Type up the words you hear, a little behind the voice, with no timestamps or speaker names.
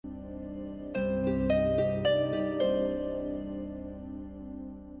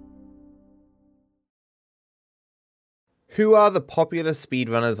Who are the popular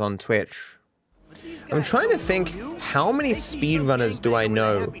speedrunners on Twitch? I'm trying to think, how many speedrunners do I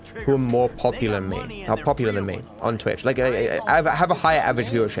know who are more popular than me? How popular than me on Twitch? Like, I have a higher average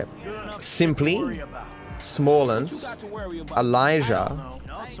viewership. Simply, Smallens, Elijah.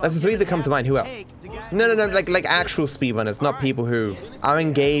 That's the three that come to mind. Who else? No, like actual speedrunners, not people who are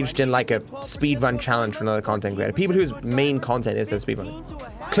engaged in like a speedrun challenge from another content creator. People whose main content is their speedrunning.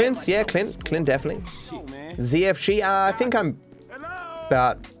 Clint, yeah, Clint definitely. ZFG, I think I'm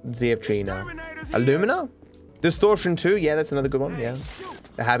about ZFG now. Illumina? Distortion 2, yeah, that's another good one, yeah.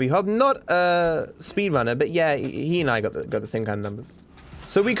 A Happy Hob, not a speedrunner, but yeah, he and I got the same kind of numbers.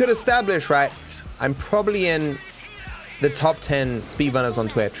 So we could establish, right, I'm probably in the top 10 speedrunners on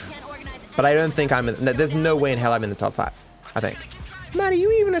Twitch, but I don't think there's no way in hell I'm in the top 5, I think. Man, are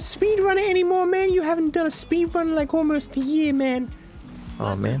you even a speedrunner anymore, man? You haven't done a speedrun in like almost a year, man.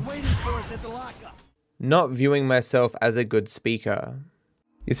 Oh, man. Not viewing myself as a good speaker.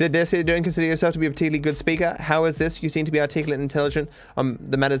 You said, Desi, you don't consider yourself to be a particularly good speaker. How is this? You seem to be articulate and intelligent on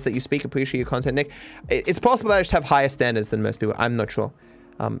the matters that you speak. Appreciate your content, Nick. It's possible that I just have higher standards than most people. I'm not sure.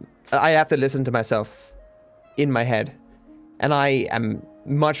 I have to listen to myself in my head. And I am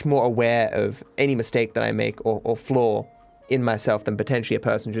much more aware of any mistake that I make or flaw in myself than potentially a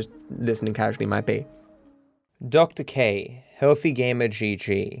person just listening casually might be. Dr. K, Healthy Gamer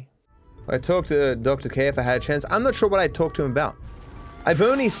GG. I talked to Dr. K if I had a chance. I'm not sure what I'd talk to him about. I've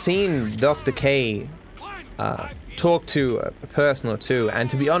only seen Dr. K talk to a person or two, and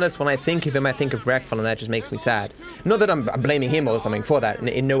to be honest, when I think of him, I think of Rekful, and that just makes me sad. Not that I'm blaming him or something for that,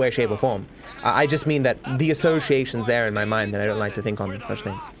 in no way, shape, or form. I just mean that the association's there in my mind, and I don't like to think on such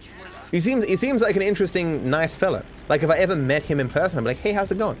things. He seems like an interesting, nice fella. Like, if I ever met him in person, I'd be like, hey,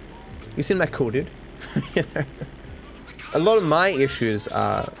 how's it going? You seem like cool, dude. You know? A lot of my issues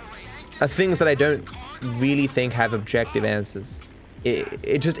are things that I don't really think have objective answers.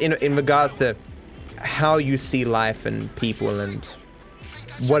 It just in regards to how you see life and people and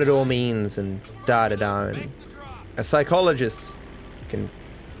what it all means and da-da-da. And a psychologist can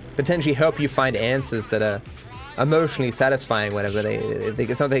potentially help you find answers that are emotionally satisfying, whatever.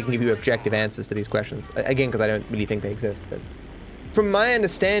 It's not that they can give you objective answers to these questions. Again, because I don't really think they exist. But from my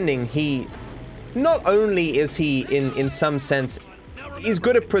understanding, he not only is he in some sense, he's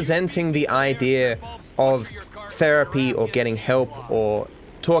good at presenting the idea of therapy or getting help or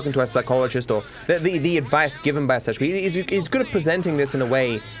talking to a psychologist or the advice given by such people. He's good at presenting this in a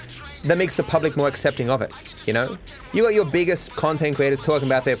way that makes the public more accepting of it, you know? You got your biggest content creators talking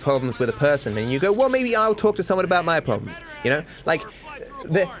about their problems with a person, and you go, well, maybe I'll talk to someone about my problems, you know? Like,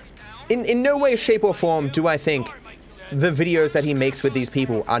 in no way, shape, or form do I think the videos that he makes with these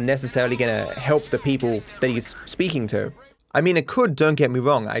people are necessarily going to help the people that he's speaking to. I mean, it could, don't get me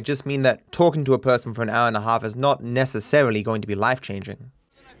wrong. I just mean that talking to a person for an hour and a half is not necessarily going to be life-changing.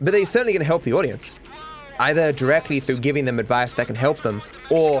 But they're certainly going to help the audience. Either directly through giving them advice that can help them,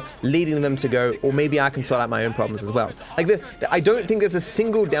 or leading them to go, or maybe I can sort out my own problems as well. Like, I don't think there's a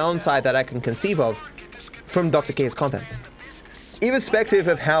single downside that I can conceive of from Dr. K's content. Irrespective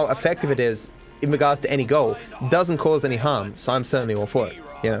of how effective it is in regards to any goal, doesn't cause any harm, so I'm certainly all for it,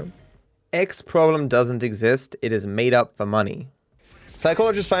 you know? X problem doesn't exist, it is made up for money.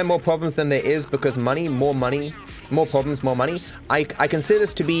 Psychologists find more problems than there is because money, more problems, more money. I consider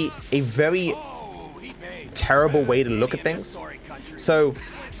this to be a very terrible way to look at things. So,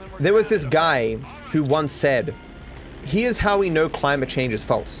 there was this guy who once said, here's how we know climate change is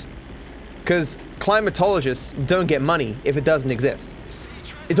false. Because climatologists don't get money if it doesn't exist.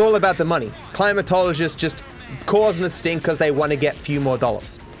 It's all about the money. Climatologists just causing a stink because they want to get a few more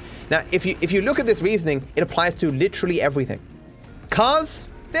dollars. Now, if you look at this reasoning, it applies to literally everything. Cars,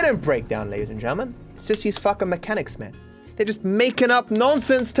 they don't break down, ladies and gentlemen. It's just these fucking mechanics, man. They're just making up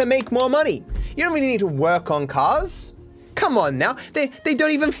nonsense to make more money. You don't really need to work on cars. Come on now. They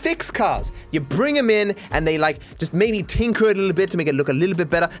don't even fix cars. You bring them in and they like just maybe tinker it a little bit to make it look a little bit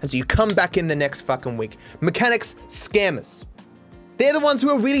better, and so you come back in the next fucking week. Mechanics, scammers. They're the ones who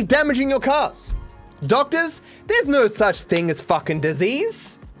are really damaging your cars. Doctors, there's no such thing as fucking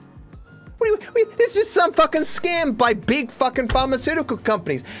disease. This is just some fucking scam by big fucking pharmaceutical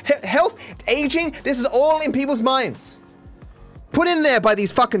companies. Health, aging, this is all in people's minds. Put in there by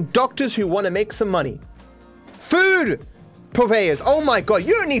these fucking doctors who want to make some money. Food purveyors, oh my god,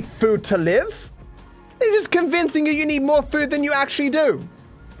 you don't need food to live. They're just convincing you need more food than you actually do.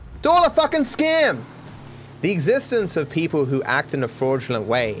 It's all a fucking scam. The existence of people who act in a fraudulent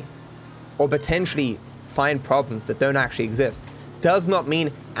way, or potentially find problems that don't actually exist, does not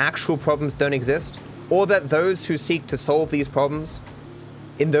mean actual problems don't exist, or that those who seek to solve these problems,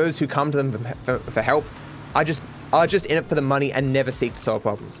 in those who come to them for help, are just are just in it for the money and never seek to solve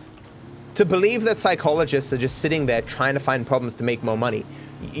problems. To believe that psychologists are just sitting there trying to find problems to make more money,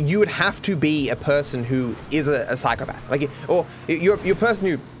 you would have to be a person who is a psychopath. Like, or you're a person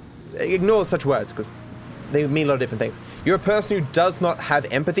who, ignore such words because they mean a lot of different things. You're a person who does not have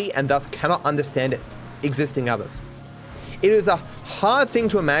empathy and thus cannot understand existing others. It is a hard thing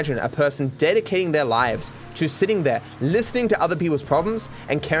to imagine a person dedicating their lives to sitting there, listening to other people's problems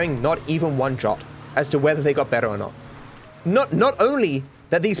and caring not even one jot as to whether they got better or not. Not only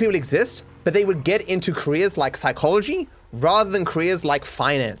that these people exist, but they would get into careers like psychology rather than careers like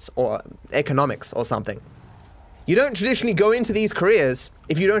finance or economics or something. You don't traditionally go into these careers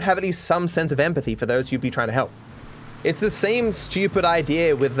if you don't have at least some sense of empathy for those you'd be trying to help. It's the same stupid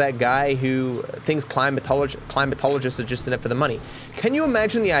idea with that guy who thinks climatologists are just in it for the money. Can you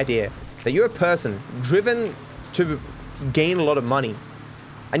imagine the idea that you're a person driven to gain a lot of money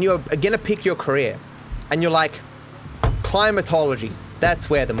and you're gonna pick your career and you're like, climatology, that's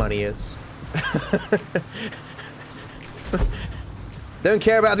where the money is. Don't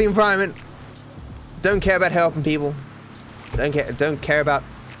care about the environment. Don't care about helping people. Don't care about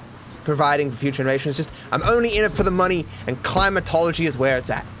providing for future generations. Just, I'm only in it for the money, and climatology is where it's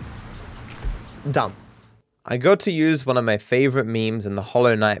at. Dumb. I got to use one of my favorite memes in the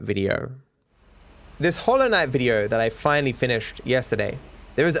Hollow Knight video. This Hollow Knight video that I finally finished yesterday,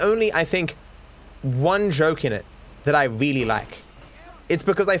 there is only, I think, one joke in it that I really like. It's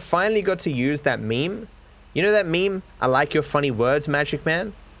because I finally got to use that meme. You know that meme, I like your funny words, Magic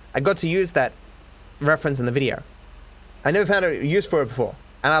Man? I got to use that reference in the video. I never found a use for it before,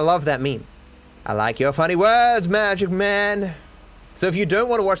 and I love that meme. I like your funny words, Magic Man. So if you don't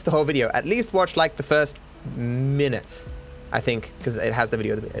want to watch the whole video, at least watch like the first minutes, I think, because it has the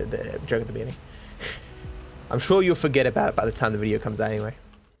video, the joke at the beginning. I'm sure you'll forget about it by the time the video comes out anyway.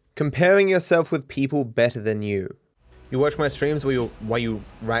 Comparing yourself with people better than you. You watch my streams while you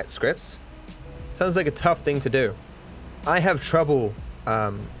write scripts? Sounds like a tough thing to do. I have trouble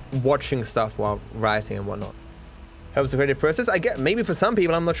watching stuff while writing and whatnot. Helps the creative process? I get, maybe for some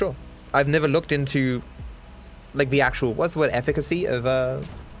people, I'm not sure. I've never looked into like the actual, what's the word, efficacy of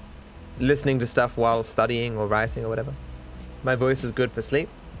listening to stuff while studying or writing or whatever. My voice is good for sleep.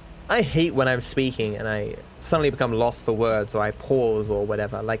 I hate when I'm speaking and I suddenly become lost for words or I pause or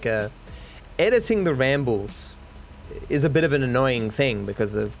whatever. Like editing the rambles is a bit of an annoying thing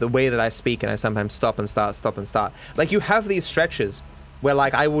because of the way that I speak and I sometimes stop and start. Like you have these stretches where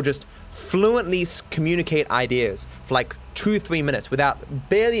like I will just fluently communicate ideas for like 2-3 minutes without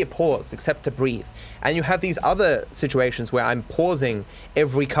barely a pause except to breathe. And you have these other situations where I'm pausing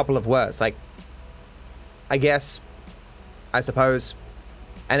every couple of words, like I guess, I suppose,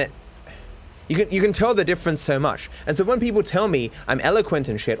 and you can tell the difference so much. And so when people tell me I'm eloquent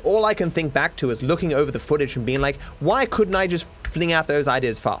and shit, all I can think back to is looking over the footage and being like, why couldn't I just fling out those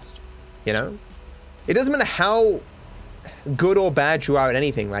ideas fast? You know? It doesn't matter how good or bad you are at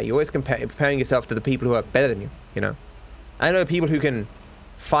anything, right? You're always comparing yourself to the people who are better than you, you know? I know people who can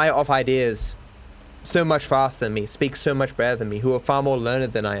fire off ideas so much faster than me, speak so much better than me, who are far more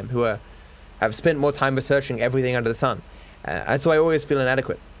learned than I am, who have spent more time researching everything under the sun. And so I always feel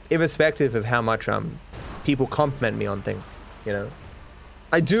inadequate, irrespective of how much people compliment me on things, you know?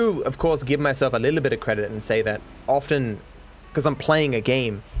 I do, of course, give myself a little bit of credit and say that often, because I'm playing a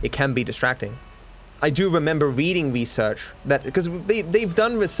game, it can be distracting. I do remember reading research that, because they've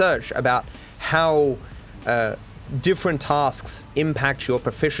done research about how different tasks impact your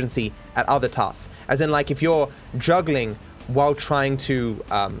proficiency at other tasks. As in, like, if you're juggling while trying to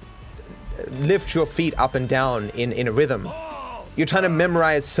lift your feet up and down in a rhythm, you're trying to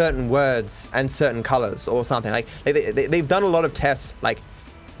memorize certain words and certain colors or something. Like, they've done a lot of tests, like,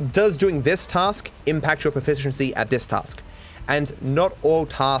 does doing this task impact your proficiency at this task? And not all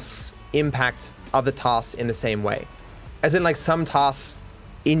tasks impact other tasks in the same way. As in, like, some tasks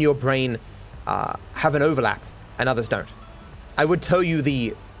in your brain have an overlap and others don't. I would tell you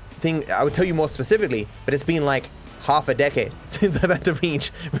more specifically, but it's been like half a decade since I've had to read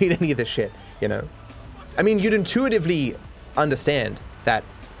any of this shit, you know? I mean, you'd intuitively understand that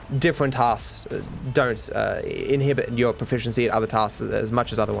different tasks don't inhibit your proficiency at other tasks as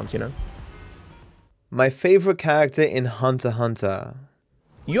much as other ones, you know? My favorite character in Hunter x Hunter.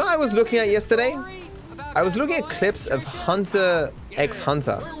 You know what I was looking at yesterday? I was looking at clips of Hunter x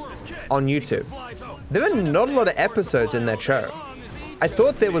Hunter on YouTube. There are not a lot of episodes in that show. I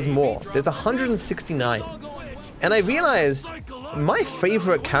thought there was more. There's 169. And I realized my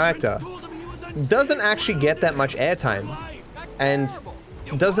favorite character doesn't actually get that much airtime and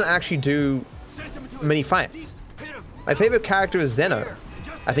doesn't actually do many fights. My favorite character is Zeno,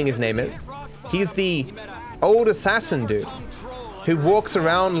 I think his name is. He's the old assassin dude who walks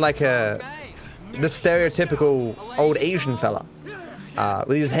around like the stereotypical old Asian fella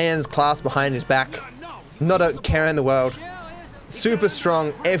with his hands clasped behind his back, not a care in the world, super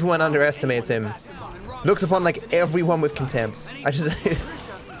strong, everyone underestimates him, looks upon like everyone with contempt.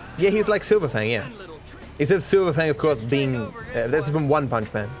 Yeah, he's like Silverfang, yeah. Except Silverfang, of course, being, this is from One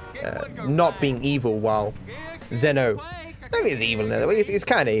Punch Man, not being evil, while Zeno, I mean, he's evil in that way. He's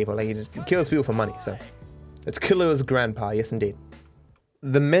kind of evil, like he just kills people for money, so. It's Killua's grandpa, yes indeed.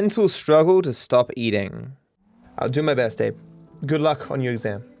 The mental struggle to stop eating. I'll do my best, Abe. Good luck on your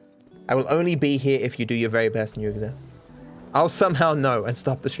exam. I will only be here if you do your very best in your exam. I'll somehow know and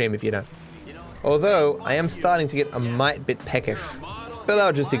stop the stream if you don't. Although, I am starting to get a mite bit peckish. But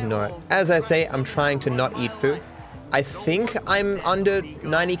I'll just ignore it. As I say, I'm trying to not eat food. I think I'm under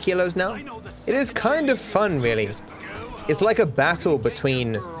 90 kilos now. It is kind of fun, really. It's like a battle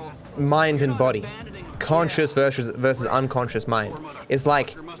between mind and body. Conscious versus unconscious mind. It's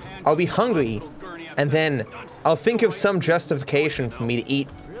like, I'll be hungry, and then I'll think of some justification for me to eat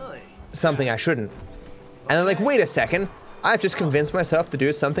something I shouldn't. And I'm like, wait a second, I've just convinced myself to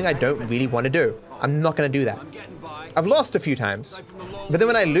do something I don't really want to do. I'm not going to do that. I've lost a few times, but then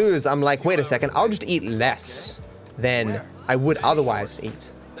when I lose, I'm like, wait a second, I'll just eat less than I would otherwise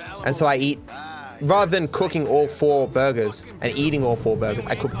eat. And so I eat, rather than cooking all 4 burgers and eating all 4 burgers,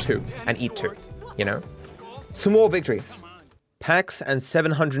 I cook 2 and eat 2, you know? Small victories. PAX and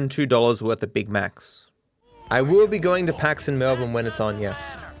 $702 worth of Big Macs. I will be going to PAX in Melbourne when it's on,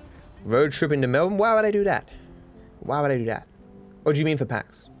 yes. Road trip into Melbourne? Why would I do that? Why would I do that? What do you mean for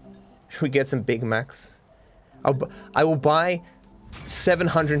PAX? Should we get some Big Macs? I will buy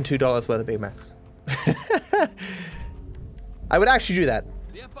 $702 worth of Big Macs. I would actually do that.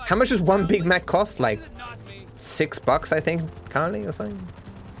 How much does one Big Mac cost? Like $6, I think, currently, or something?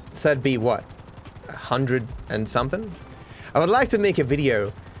 So that'd be what? 100 and something? I would like to make a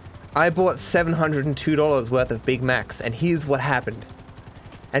video. I bought $702 worth of Big Macs, and here's what happened.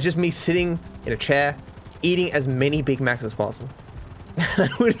 And just me sitting in a chair, eating as many Big Macs as possible. I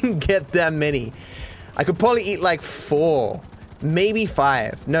wouldn't get that many. I could probably eat like 4, maybe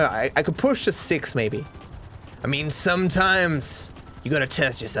 5. No, I could push to 6 maybe. I mean, sometimes you gotta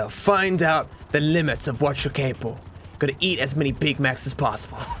test yourself. Find out the limits of what you're capable. Gotta eat as many Big Macs as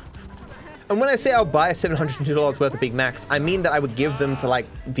possible. And when I say I'll buy $702 worth of Big Macs, I mean that I would give them to like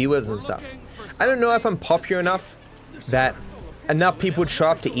viewers and stuff. I don't know if I'm popular enough that enough people would show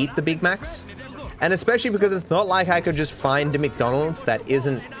up to eat the Big Macs. And especially because it's not like I could just find a McDonald's that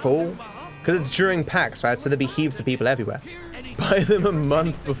isn't full. Because it's during PAX, right? So there'd be heaps of people everywhere. Buy them a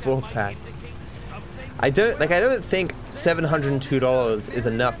month before PAX. I don't think $702 is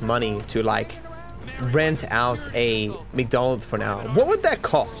enough money to like rent out a McDonald's for an hour. What would that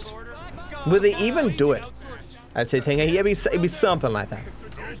cost? Would they even do it? I'd say 10K, yeah, it'd be something like that.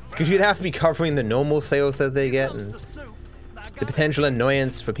 Because you'd have to be covering the normal sales that they get and the potential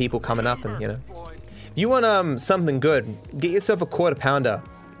annoyance for people coming up and, you know. You want something good, get yourself a quarter pounder,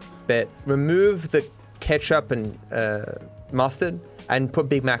 but remove the ketchup and mustard and put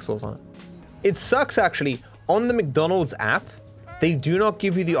Big Mac sauce on it. It sucks actually, on the McDonald's app, they do not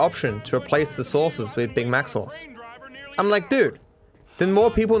give you the option to replace the sauces with Big Mac sauce. I'm like, dude, did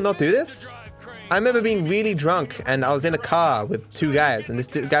more people not do this? I remember being really drunk and I was in a car with 2 guys and this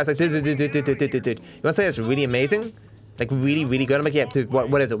guy's like, dude, you wanna say that's really amazing? Like really, really good? I'm like, yeah, dude,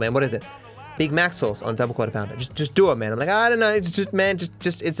 what is it, man? What is it? Big Mac sauce on a double quarter pounder. Just do it, man. I'm like, I don't know. It's just, man,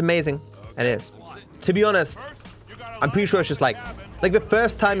 just it's amazing. And it is. To be honest, I'm pretty sure it's just like the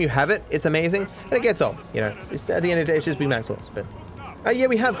first time you have it, it's amazing, and it gets old. You know, it's at the end of the day, it's just Big Mac sauce. But yeah,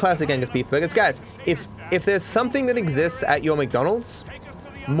 we have classic Angus beef burgers, guys. If there's something that exists at your McDonald's,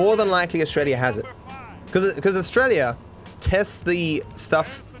 more than likely Australia has it, because Australia tests the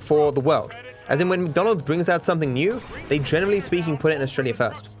stuff for the world. As in, when McDonald's brings out something new, they generally speaking put it in Australia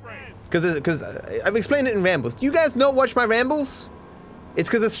first. Because I've explained it in Rambles. Do you guys not watch my Rambles? It's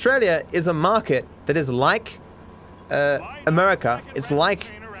because Australia is a market that is like America. It's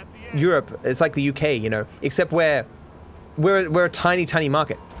like Europe. It's like the UK, you know, except we're a tiny, tiny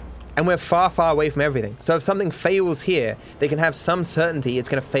market. And we're far, far away from everything. So if something fails here, they can have some certainty it's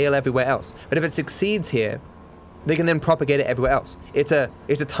going to fail everywhere else. But if it succeeds here, they can then propagate it everywhere else. It's a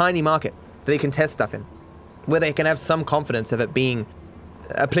tiny market that they can test stuff in, where they can have some confidence of it being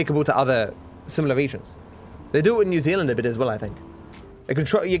applicable to other similar regions. They do it in New Zealand a bit as well, I think.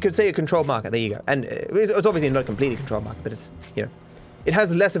 You could say a controlled market, there you go. And it's obviously not a completely controlled market, but it's, you know, it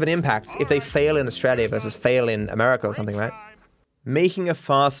has less of an impact if they fail in Australia versus fail in America or something, right? Making a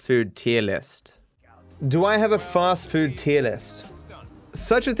fast food tier list. Do I have a fast food tier list?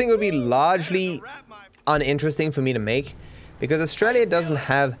 Such a thing would be largely uninteresting for me to make because Australia doesn't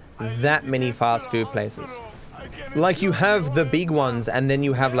have that many fast food places. Like, you have the big ones, and then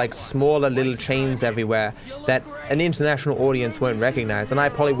you have like smaller little chains everywhere that an international audience won't recognize, and I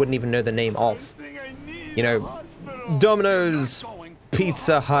probably wouldn't even know the name of. You know, Domino's,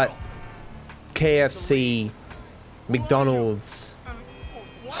 Pizza Hut, KFC, McDonald's,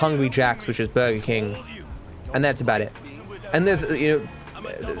 Hungry Jack's, which is Burger King, and that's about it. And there's, you know,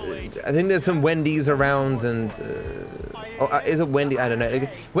 I think there's some Wendy's around, and is it Wendy? I don't know.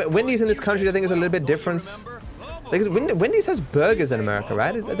 Wendy's in this country, I think, is a little bit different. Because Wendy's has burgers in America,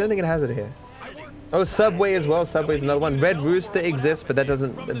 right? I don't think it has it here. Oh, Subway as well. Subway's another one. Red Rooster exists, but that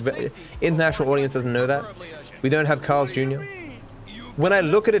doesn't... International audience doesn't know that. We don't have Carl's Jr. When I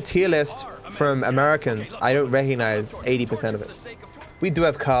look at a tier list from Americans, I don't recognize 80% of it. We do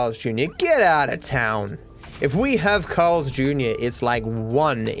have Carl's Jr. Get out of town. If we have Carl's Jr., it's like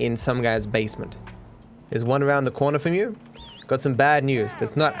one in some guy's basement. There's one around the corner from you. Got some bad news.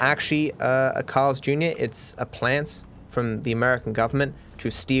 There's not actually a Carl's Jr. It's a plant from the American government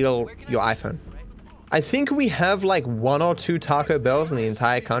to steal your iPhone. I think we have like 1 or 2 Taco Bells in the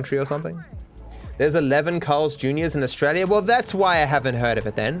entire country or something. There's 11 Carl's Jr.'s in Australia. Well, that's why I haven't heard of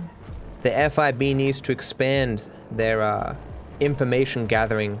it then. The FIB needs to expand their information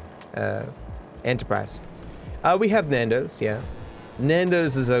gathering enterprise. We have Nando's, yeah.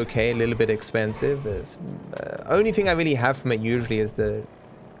 Nando's is okay, a little bit expensive. There's only thing I really have from it usually is the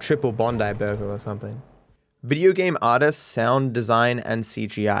triple Bondi burger or something. Video game artists, sound design, and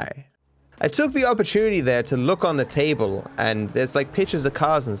CGI. I took the opportunity there to look on the table, and there's like pictures of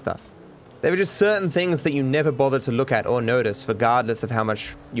cars and stuff. There were just certain things that you never bother to look at or notice, regardless of how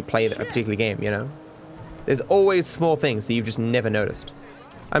much you play a particular game, you know? There's always small things that you've just never noticed.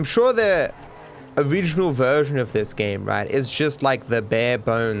 I'm sure the original version of this game, right, is just like the bare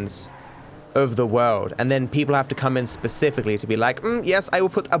bones of the world, and then people have to come in specifically to be like, yes, I will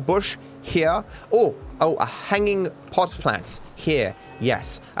put a bush here. Oh, a hanging pot plant here.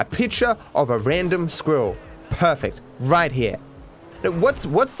 Yes, a picture of a random squirrel. Perfect, right here. Now,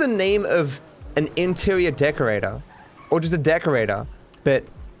 what's the name of an interior decorator, or just a decorator, but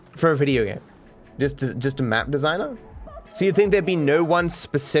for a video game? Just a map designer? So you think there'd be no one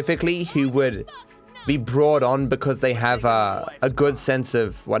specifically who would be brought on because they have a good sense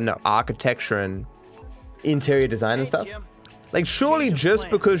of, architecture and interior design and stuff? Like, surely just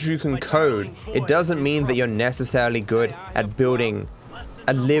because you can code, it doesn't mean that you're necessarily good at building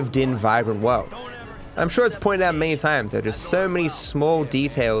a lived-in, vibrant world. I'm sure it's pointed out many times, there are just so many small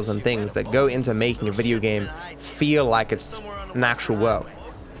details and things that go into making a video game feel like it's an actual world.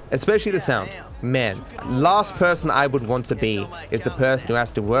 Especially the sound. Man, last person I would want to be is the person who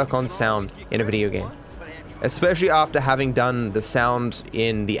has to work on sound in a video game. Especially after having done the sound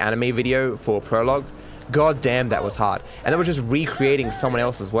in the anime video for Prologue. God damn, that was hard. And that was just recreating someone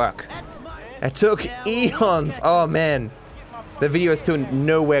else's work. It took eons. Oh man. The video is still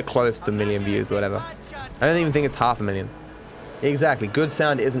nowhere close to 1 million views or whatever. I don't even think it's 500,000. Exactly. Good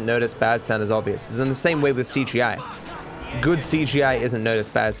sound isn't noticed, bad sound is obvious. It's in the same way with CGI. Good CGI isn't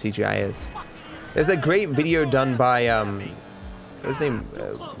noticed, bad CGI is. There's a great video done by, what's his name?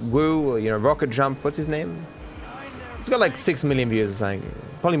 Woo, you know, Rocket Jump, what's his name? He's got like 6 million views or something.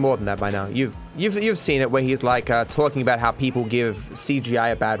 Probably more than that by now. You've seen it where he's like talking about how people give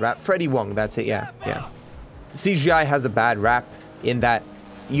CGI a bad rap. Freddie Wong, that's it, yeah. CGI has a bad rap in that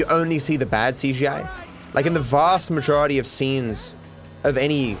you only see the bad CGI. Like in the vast majority of scenes of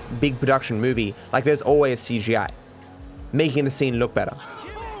any big production movie, like there's always CGI, making the scene look better.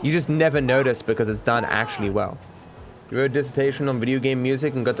 You just never notice because it's done actually well. You wrote a dissertation on video game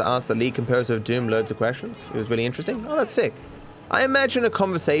music and got to ask the lead composer of Doom loads of questions. It was really interesting. Oh, that's sick. I imagine a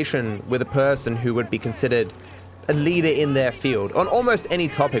conversation with a person who would be considered a leader in their field on almost any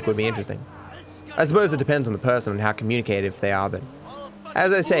topic would be interesting. I suppose it depends on the person and how communicative they are, but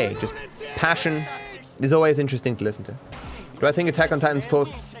as I say, just passion is always interesting to listen to. Do I think Attack on Titan's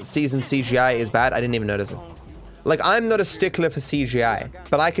 4th season CGI is bad? I didn't even notice it. Like, I'm not a stickler for CGI,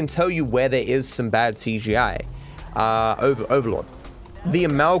 but I can tell you where there is some bad CGI. Overlord. The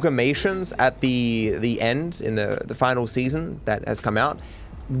amalgamations at the end, in the final season that has come out,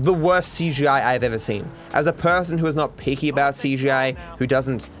 the worst CGI I've ever seen. As a person who is not picky about CGI, who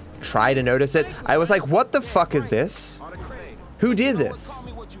doesn't try to notice it, I was like, what the fuck is this? Who did this?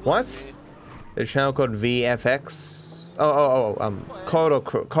 What? There's a channel called VFX. Corridor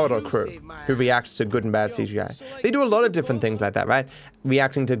Crew, who reacts to good and bad CGI. They do a lot of different things like that, right?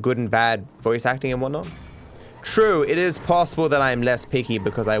 Reacting to good and bad voice acting and whatnot. True, it is possible that I'm less picky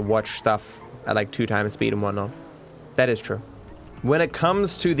because I watch stuff at like 2 times speed and whatnot. That is true. When it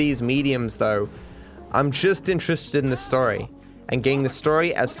comes to these mediums though, I'm just interested in the story and getting the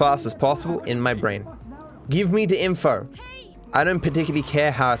story as fast as possible in my brain. Give me the info. I don't particularly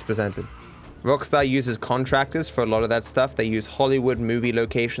care how it's presented. Rockstar uses contractors for a lot of that stuff. They use Hollywood movie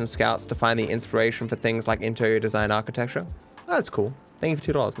location scouts to find the inspiration for things like interior design architecture. Oh, that's cool. Thank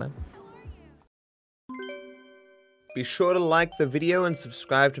you for $2, man. Be sure to like the video and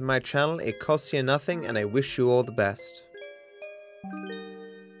subscribe to my channel. It costs you nothing, and I wish you all the best.